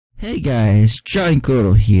Hey guys, John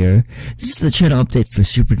Girdle here. This is the channel update for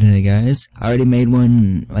SuperNintendoGuys. I already made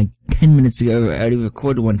one like 10 minutes ago. I already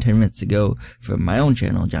recorded one 10 minutes ago for my own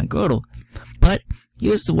channel, John Girdle. But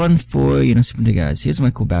here's the one for, SuperNintendoGuys. Here's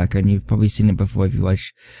my cool background. You've probably seen it before if you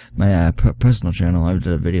watch my personal channel. I did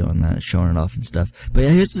a video on that, showing it off and stuff. But yeah,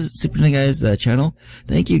 here's the SuperNintendoGuys channel.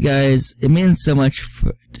 Thank you guys. It means so much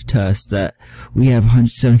to us that we have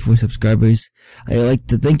 174 subscribers. I like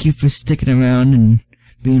to thank you for sticking around and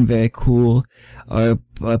being very cool. Our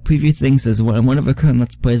preview thing says one of our current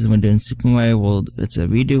Let's Plays is when doing Super Mario World. It's a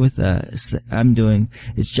redo with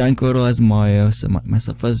it's John Girdle as Mario, so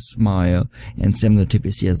myself as Mario, and Samuel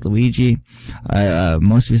TPC as Luigi.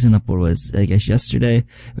 Most recent upload was, I guess, yesterday.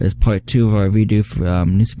 It was part 2 of our redo for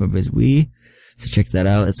New Super Mario Bros. Wii. So check that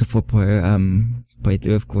out. It's a 4-player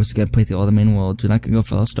playthrough. Of course, you gotta play through all the main worlds. We're not gonna go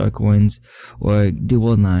for all star coins or do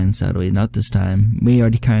World 9, sadly, not this time. We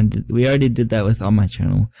already did that with on my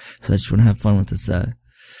channel. So I just wanna have fun with this, play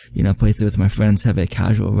through with my friends, have a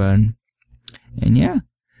casual run. And yeah.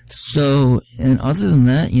 So, and other than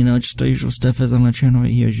that, just the usual stuff is on my channel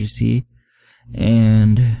right here, as you see.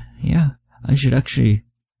 And yeah, I should actually,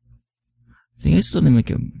 I think I still need to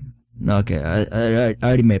make a, no, okay, I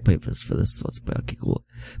already made playlists for this, so let's play. Okay, cool.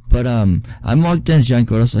 But I'm logged in as John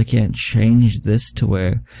Girdle, so I can't change this to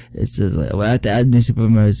where it says like, well, I have to add New Super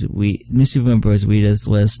Mario Bros. Wii to this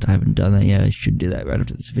list. I haven't done that yet. I should do that right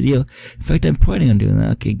after this video. In fact, I'm planning on doing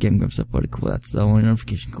that. Okay, Game Grumps uploaded. Cool. That's the only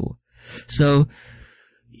notification. Cool. So,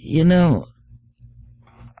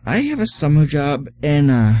 I have a summer job,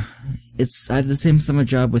 and I have the same summer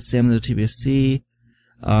job with Samuel TBFC.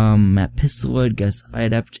 Matt Pistolwood, Gus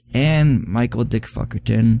Idept, and Michael Dick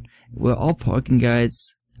Fuckerton. We're all parking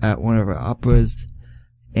guides at one of our operas,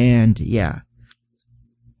 and yeah.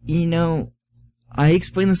 I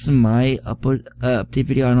explained this in my update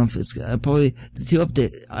video. I don't know if it's probably the 2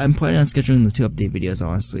 update. I'm planning on scheduling the 2 update videos,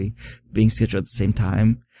 honestly, being scheduled at the same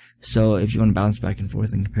time. So if you want to bounce back and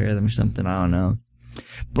forth and compare them or something, I don't know.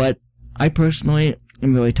 But I personally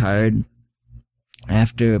am really tired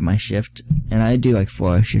after my shift, and I do like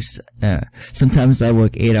 4-hour shifts. Sometimes I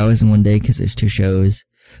work 8 hours in one day because there's 2 shows.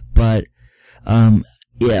 But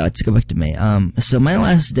yeah, let's go back to May. So my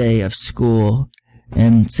last day of school,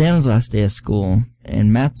 and Sam's last day of school,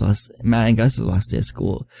 and Matt and Gus's last day of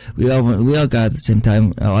school, we all got at the same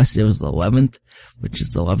time. Last day was the 11th, which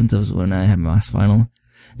is the 11th was when I had my last final.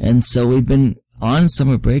 And so we've been on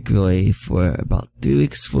summer break really for about 3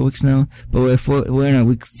 weeks, 4 weeks now, but we're in our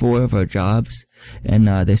week 4 of our jobs, and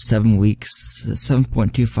there's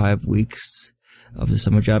 7.25 weeks of the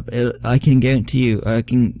summer job. I can guarantee you, I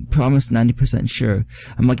can promise 90% sure.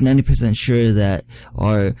 I'm like 90% sure that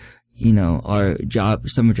our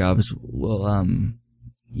summer jobs will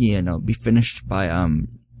be finished by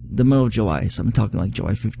the middle of July. So I'm talking like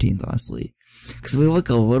July 15th, honestly. Because we work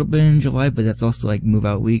a little bit in July, but that's also like move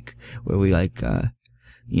out week, where we like,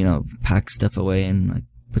 pack stuff away and like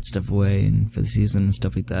put stuff away and for the season and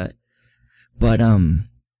stuff like that. But,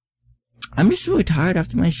 I'm just really tired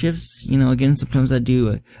after my shifts. Again, sometimes I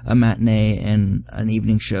do a matinee and an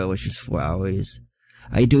evening show, which is 4 hours.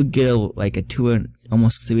 I do get a 2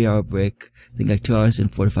 almost 3 hour break. I think like 2 hours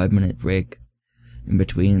and 45-minute break in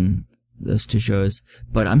between those 2 shows.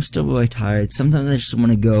 But I'm still really tired. Sometimes I just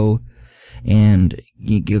want to go and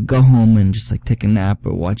you go home and just like take a nap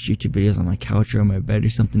or watch YouTube videos on my couch or on my bed or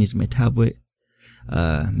something, using my tablet.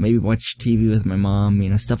 Maybe watch TV with my mom,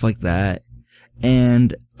 stuff like that.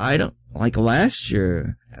 And I don't, like last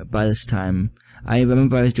year, by this time, I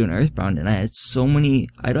remember I was doing Earthbound, and I had I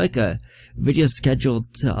had like a video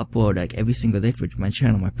scheduled to upload like every single day for my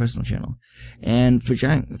channel, my personal channel. And for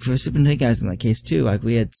SuperNintendoGuys in that case too, like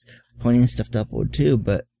we had plenty of stuff to upload too,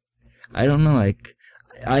 but I don't know, like,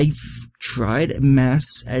 I've tried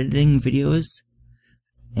mass editing videos,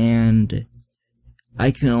 and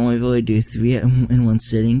I can only really do 3 in one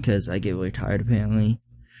sitting because I get really tired apparently.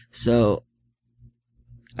 So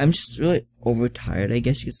I'm just really overtired, I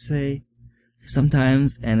guess you could say,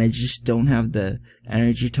 sometimes, and I just don't have the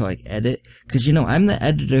energy to like edit. Because I'm the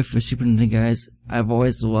editor for SuperNintendoGuys. I've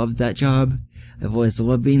always loved that job. I've always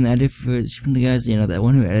loved being the editor for SuperNintendoGuys. That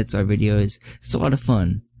one who edits our videos. It's a lot of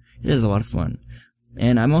fun. It is a lot of fun.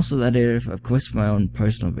 And I'm also the editor, of course, for my own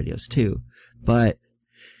personal videos too. But,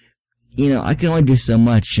 I can only do so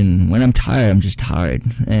much, and when I'm tired, I'm just tired.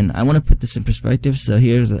 And I want to put this in perspective, so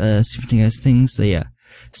here's SuperNintendoGuys thing, so yeah.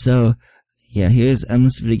 So, yeah, here's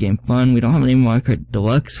Endless Video Game Fun. We don't have any Mario Kart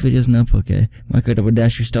Deluxe videos, nope, okay. Mario Kart Double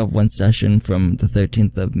Dash, we still have 1 session from the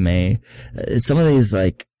 13th of May. Some of these,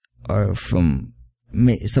 like, are from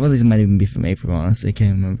some of these might even be from April, honestly, I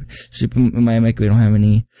can't remember. Super Mario Maker, we don't have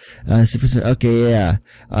any. Okay, yeah.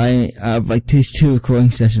 I have like two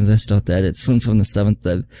recording sessions I still have to edit. This one's from the 7th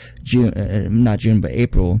of June, not June, but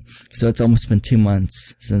April. So it's almost been 2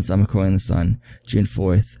 months since I'm recording this on June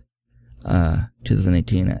 4th,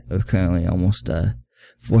 2018. We're currently almost,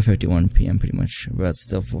 4:51 p.m. pretty much. But it's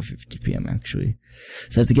still 4:50 p.m. actually.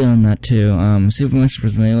 So I have to get on that too. Super Mario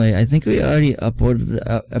Bros. Melee, I think we already uploaded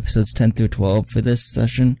episodes 10 through 12 for this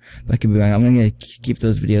session, but I could be wrong. I'm gonna keep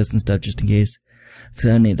those videos and stuff just in case,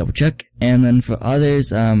 because I need to double check. And then for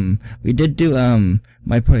others, we did do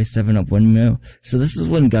My Party 7 Up Windmill. So this is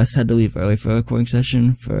when Gus had to leave early for a recording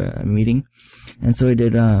session for a meeting, and so we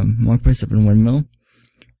did My Party 7 Windmill.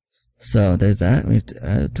 So there's that. We have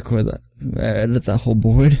to record that, edit that whole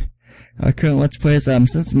board. Our current Let's Plays,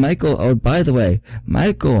 since Michael, oh, by the way,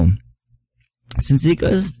 Michael, since he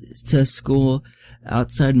goes to school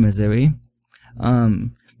outside Missouri, like,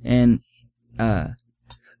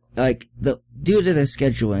 due to their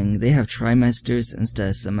scheduling, they have trimesters instead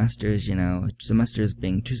of semesters, you know, semesters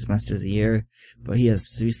being 2 semesters a year, but he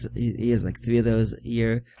has like 3 of those a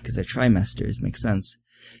year, because they're trimesters, makes sense.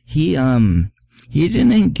 He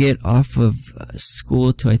didn't get off of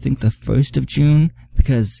school till I think the 1st of June,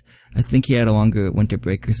 because I think he had a longer winter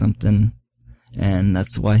break or something, and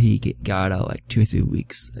that's why he got out like 2 or 3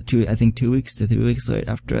 weeks. I think 2 weeks to 3 weeks right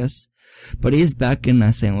after us. But he's back in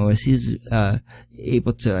St. Louis. He's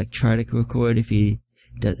able to like try to record if he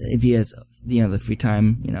has, you know, the free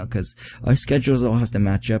time, you know, because our schedules all have to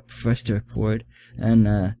match up for us to record.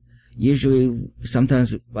 And usually,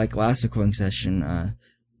 sometimes, like last recording session,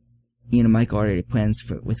 you know, Mike already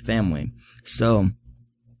plans with family, so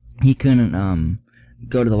he couldn't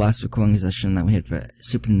go to the last recording session that we had for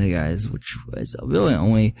SuperNintendoGuys, which was really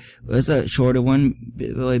it was a shorter one,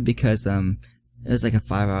 really, because it was like a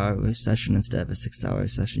 5-hour session instead of a 6-hour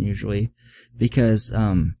session usually, because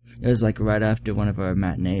it was like right after one of our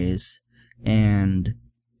matinees, and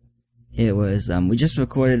it was we just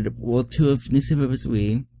recorded World 2 of New Super Mario Bros.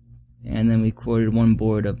 Wii, and then we recorded 1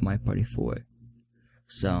 board of My Party 4.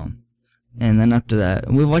 So, and then after that,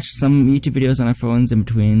 we watched some YouTube videos on our phones in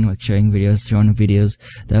between, like showing videos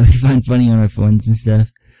that we find funny on our phones and stuff.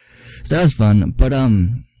 So that was fun. But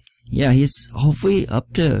yeah, he's hopefully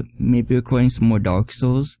up to maybe recording some more Dark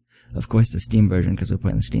Souls. Of course, the Steam version, because we're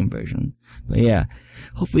playing the Steam version. But yeah,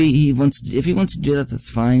 hopefully if he wants to do that,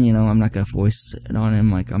 that's fine, you know, I'm not gonna force it on him,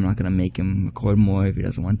 like, I'm not gonna make him record more if he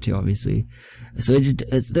doesn't want to, obviously. So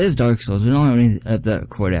there's Dark Souls, we don't have any of that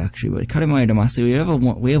recorded, actually, but Katamari Damacy,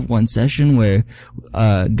 we have one session where,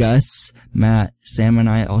 Gus, Matt, Sam, and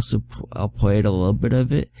I also played a little bit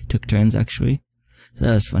of it, took turns, actually. So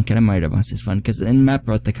that was fun. Katamari Damacy is fun, because Matt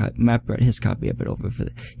brought his copy of it over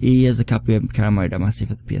he has a copy of Katamari Damacy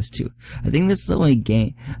for the PS2. I think this is the only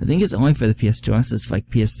game, I think it's only for the PS2, unless it's like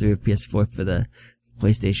PS3 or PS4 for the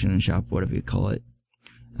PlayStation and Shop, whatever you call it.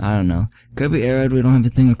 I don't know. Kirby Air Ride, we don't have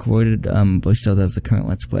anything recorded, but still that's the current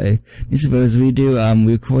Let's Play. New Super Mario Bros.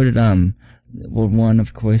 We recorded, World 1,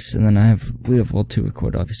 of course, and then we have World 2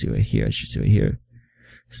 recorded, obviously, right here, I should say right here.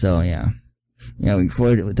 So, yeah. Yeah, we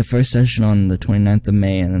recorded the first session on the 29th of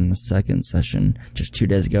May, and then the second session just 2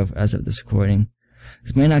 days ago as of this recording.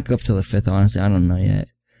 This may not go up till the 5th, honestly, I don't know yet.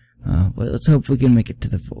 But let's hope we can make it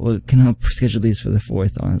to we can help schedule these for the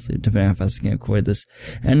 4th, honestly, depending on how fast I can record this,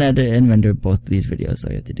 and edit and render both of these videos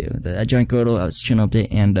that I have to do. The Giant Girdle channel update,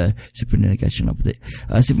 and Super Nintendo channel update.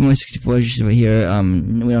 Super Mario 64 is just over here, we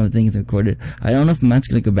don't have anything recorded. I don't know if Matt's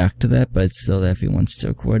gonna go back to that, but it's still there if he wants to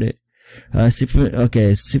record it. Super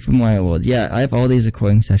Mario World. Yeah, I have all these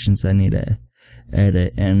recording sessions I need to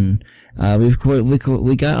edit, and we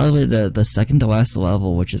got all the way to the second to last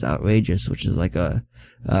level, which is outrageous, which is like a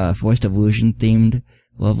Forced Evolution themed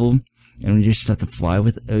level, and we just have to fly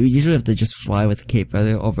with we usually have to just fly with the cape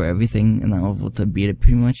feather over everything in that level to beat it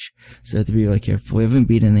pretty much, so we have to be really careful. We haven't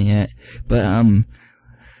beaten it yet, but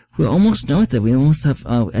we're almost done with it. We almost have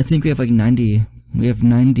I think we have like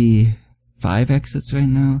 95 exits right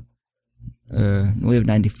now. We have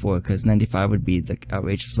 94, because 95 would be the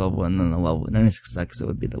outrageous level, and then the level 96 exit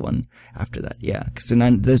would be the one after that. Yeah, because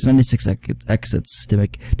there's 96 exits to be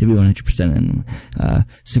 100% in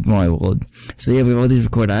Super Mario World. So yeah, we have all these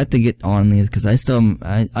recorded. I have to get on these because I've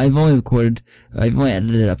only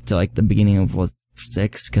edited it up to like the beginning of World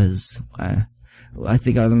 6, because I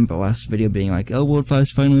think I remember the last video being like, oh, World 5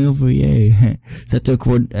 is finally over, yay. So I have to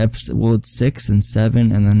record World 6 and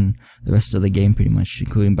 7, and then the rest of the game pretty much,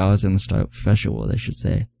 including Bowser and the Special World, I should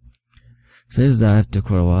say. So there's that. I have to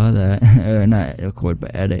record a lot of that, or not record,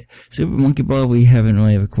 but edit. Super Monkey Ball we haven't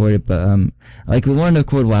really recorded, but like we wanted to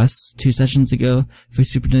record last 2 sessions ago for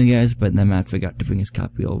SuperNintendoGuys, but then Matt forgot to bring his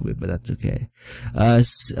copy over, but that's okay.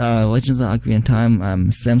 Legends of Ocarina of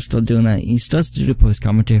Time. Sam's still doing that. He still has to do post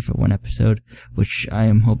commentary for 1 episode, which I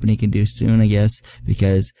am hoping he can do soon, I guess,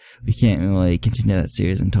 because we can't really continue that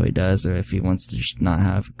series until he does, or if he wants to just not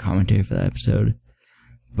have commentary for that episode.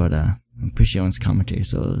 But I'm pretty sure he wants commentary,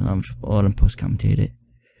 so I'll let him post commentate it.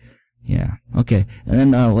 Yeah, okay.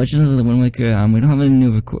 And then Legends of the Wind Waker. We don't have any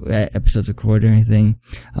new episodes recorded or anything.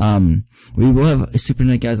 We will have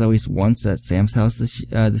SuperNintendoGuys at least once at Sam's house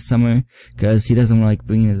this summer, because he doesn't like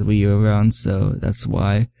bringing his Wii U around, so that's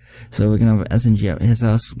why. So we're gonna have SNG at his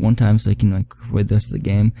house one time, so he can like record the rest of the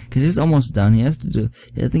game, because he's almost done. He has to do.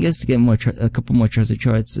 I think he has to get a couple more treasure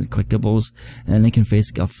charts and collectibles, and then he can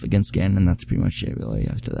face off against Ganon, and that's pretty much it really.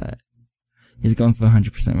 After that, he's going for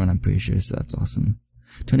 100% run, I'm pretty sure, so that's awesome.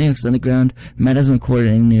 Tony Hawk's Underground. Matt hasn't recorded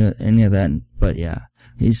any of that, but yeah,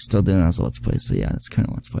 he's still doing that as a Let's Play, so yeah, that's kind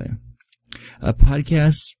of Let's Play.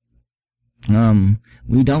 Podcasts. We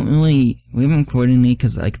haven't recorded any,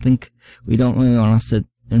 because I think we don't really want to sit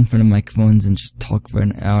in front of microphones and just talk for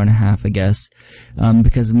an hour and a half, I guess,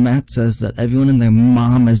 because Matt says that everyone and their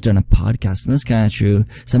mom has done a podcast, and that's kind of true,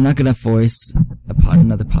 so I'm not gonna force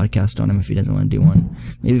another podcast on him if he doesn't want to do one.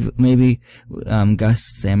 Maybe Gus,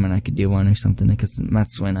 Sam, and I could do one or something, because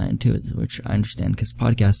Matt's way not into it, which I understand, because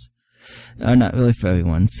podcasts are not really for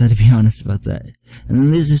everyone, so to be honest about that. And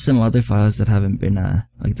then these are some other files that haven't been,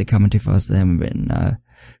 like the commentary files that haven't been,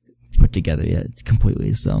 put together yet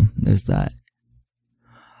completely, so there's that.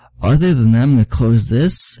 Other than that, I'm gonna close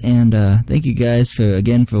this, and thank you guys for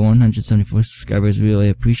 174 subscribers. We really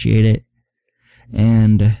appreciate it.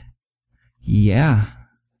 And yeah,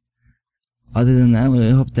 other than that,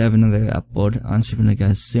 we hope to have another upload on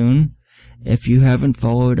SuperNintendoGuys soon. If you haven't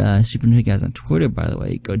followed SuperNintendoGuys on Twitter, by the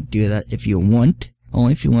way, go do that if you want.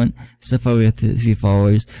 Only if you want. So far we have 3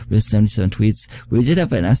 followers with 77 tweets. We did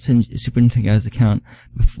have an SuperNintendoGuys account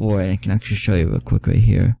before, and I can actually show you real quick right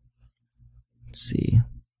here. Let's see.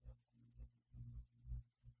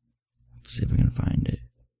 Let's see if we can find it.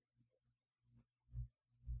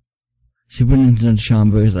 Super Nintendo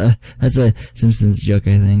Chambers. That's a Simpsons joke,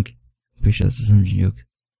 I think. Pretty sure that's a Simpsons joke.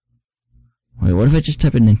 Wait, what if I just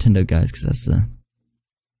type in Nintendo Guys? Because that's the.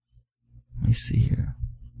 Let me see here.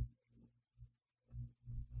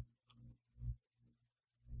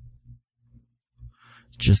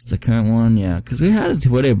 Just the current one, yeah. Because we had a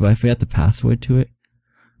Twitter, but I forgot the password to it.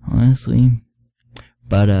 Honestly.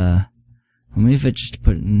 But, maybe if I just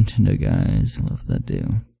put Nintendo Guys, what does that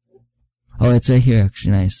do? Oh, it's right here,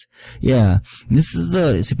 actually, nice. Yeah, this is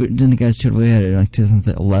the Super Nintendo Guys Twitter we had in like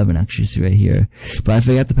 2011, actually, see right here. But I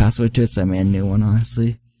forgot the password to it, so I made a new one,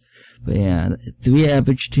 honestly. But yeah, 3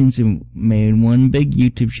 average teens who made 1 big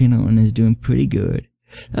YouTube channel and is doing pretty good.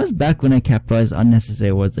 That was back when I capitalized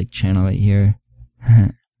unnecessary words like channel right here.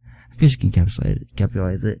 I guess you can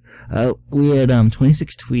capitalize it. We had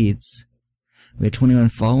 26 tweets. We had 21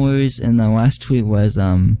 followers, and the last tweet was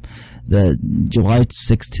the July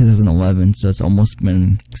 6, 2011, so it's almost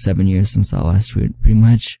been 7 years since that last tweet, pretty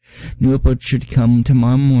much. New upload should come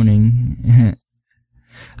tomorrow morning.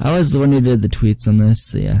 I was the one who did the tweets on this,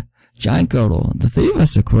 so yeah. Giant Girdle, the 3 of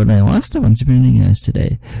us recorded. I lost up on SuperNintendoGuys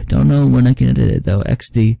today. Don't know when I can edit it though.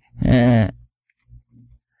 XD. Yeah,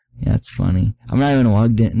 it's funny. I'm not even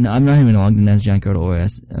logged in. No, I'm not even logged in as Giant Girdle or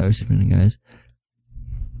SuperNintendoGuys.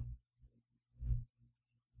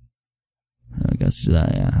 I guess do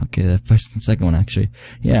that, yeah. Okay, the first and second one actually.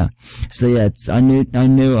 Yeah. So yeah, it's a new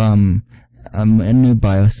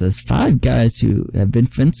bio says 5 guys who have been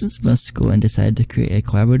friends since middle school and decided to create a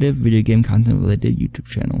collaborative video game content related YouTube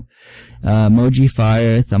channel. Emoji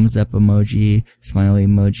fire, thumbs up emoji, smiley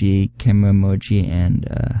emoji, camera emoji, and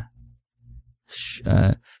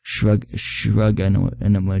shrug an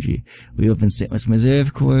emoji. We live in St. Louis, Missouri,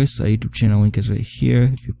 of course. Our YouTube channel link is right here.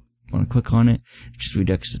 If you want to click on it, just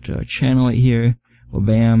redirects it to our channel right here. Well,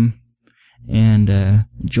 bam. And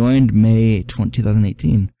joined May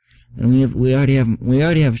 2018. And we already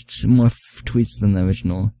have some more tweets than the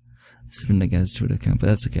original SuperNintendoGuys Twitter account, but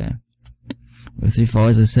that's okay. With 3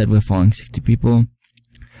 followers, as I said, we're following 60 people.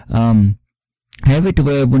 I have it to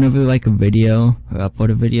where whenever we like a video or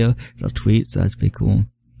upload a video, it'll tweet, so that's pretty cool.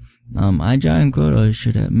 Giant Girdle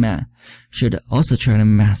should also try to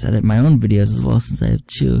mass edit my own videos as well, since I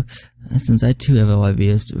too have a lot of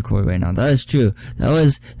videos to record right now. That is true. That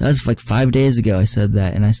was like 5 days ago I said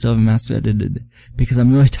that, and I still haven't mass edited because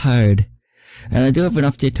I'm really tired. And I do have an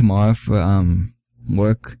update tomorrow for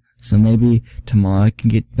work, So maybe tomorrow I can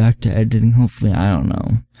get back to editing, hopefully, I don't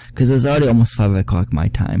know. Cause it's already almost 5 o'clock my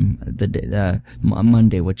time,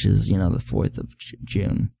 Monday, which is, the 4th of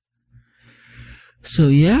June. So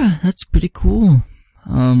yeah, that's pretty cool.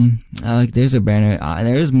 There's a banner,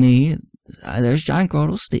 there's me, there's John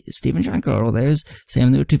Girdle, Steven John Girdle, there's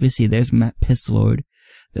Sam the TPC, there's Matt Pisslord,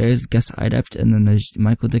 there's Gus Idept, and then there's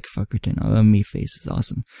Michael Dick Fuckerton. Oh, me face is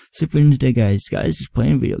awesome. Super Nintendo guys just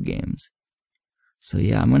playing video games. So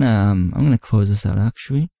yeah, I'm gonna close this out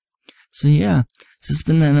actually. So yeah, this has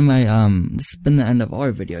been the end of my this has been the end of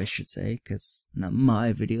our video, I should say, because not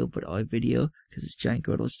my video, but our video, because it's Giant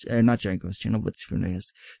Girdle's, not Giant Girdle's channel, but Super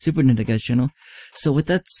Nintendo Guys channel. So with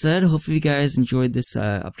that said, hopefully you guys enjoyed this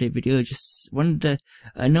update video. I just wanted to,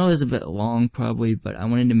 I know it was a bit long probably, but I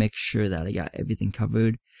wanted to make sure that I got everything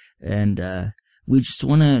covered, and we just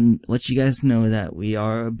want to let you guys know that we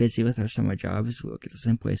are busy with our summer jobs. We work at the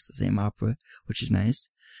same place, the same opera, which is nice.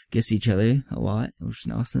 Get to see each other a lot, which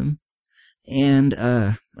is awesome. And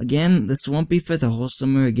again, this won't be for the whole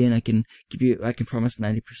summer. Again, I can promise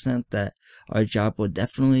 90% that our job will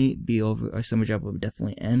definitely be over. Our summer job will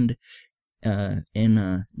definitely end by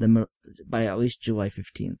at least July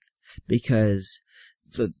 15th, because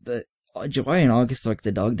the July and August are like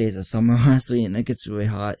the dog days of summer, honestly, and it gets really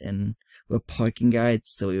hot, and we're parking guides,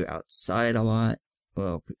 so we're outside a lot.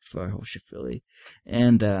 Well, for our whole shift really,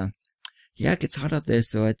 and yeah, it gets hot out there,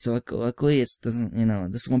 so it's luckily it doesn't,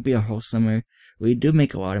 this won't be a whole summer. We do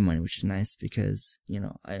make a lot of money, which is nice, because,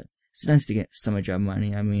 it's nice to get summer job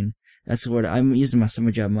money. I mean, that's what I'm using my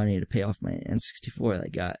summer job money to pay off my N64 that I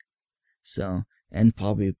got. So, and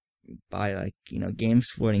probably buy, like, games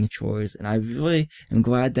for it and chores, and I really am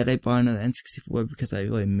glad that I bought another N64 because I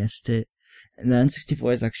really missed it. And the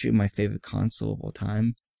N64 is actually my favorite console of all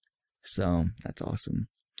time, so that's awesome.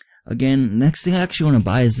 Again, next thing I actually want to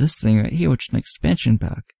buy is this thing right here, which is an expansion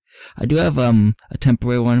pack. I do have a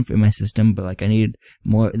temporary one in my system, but like I need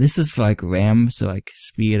more. This is for like RAM, so like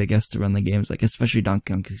speed, I guess, to run the games, like especially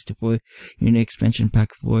Donkey Kong 64. You need an expansion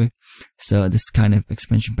pack for. So this kind of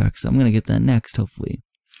expansion pack. So I'm gonna get that next, hopefully.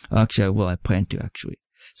 Actually, I plan to actually.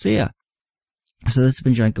 So yeah. So this has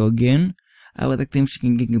been Janko again. I would like to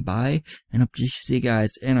think goodbye, and hope to see you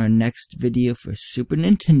guys in our next video for Super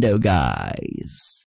Nintendo Guys.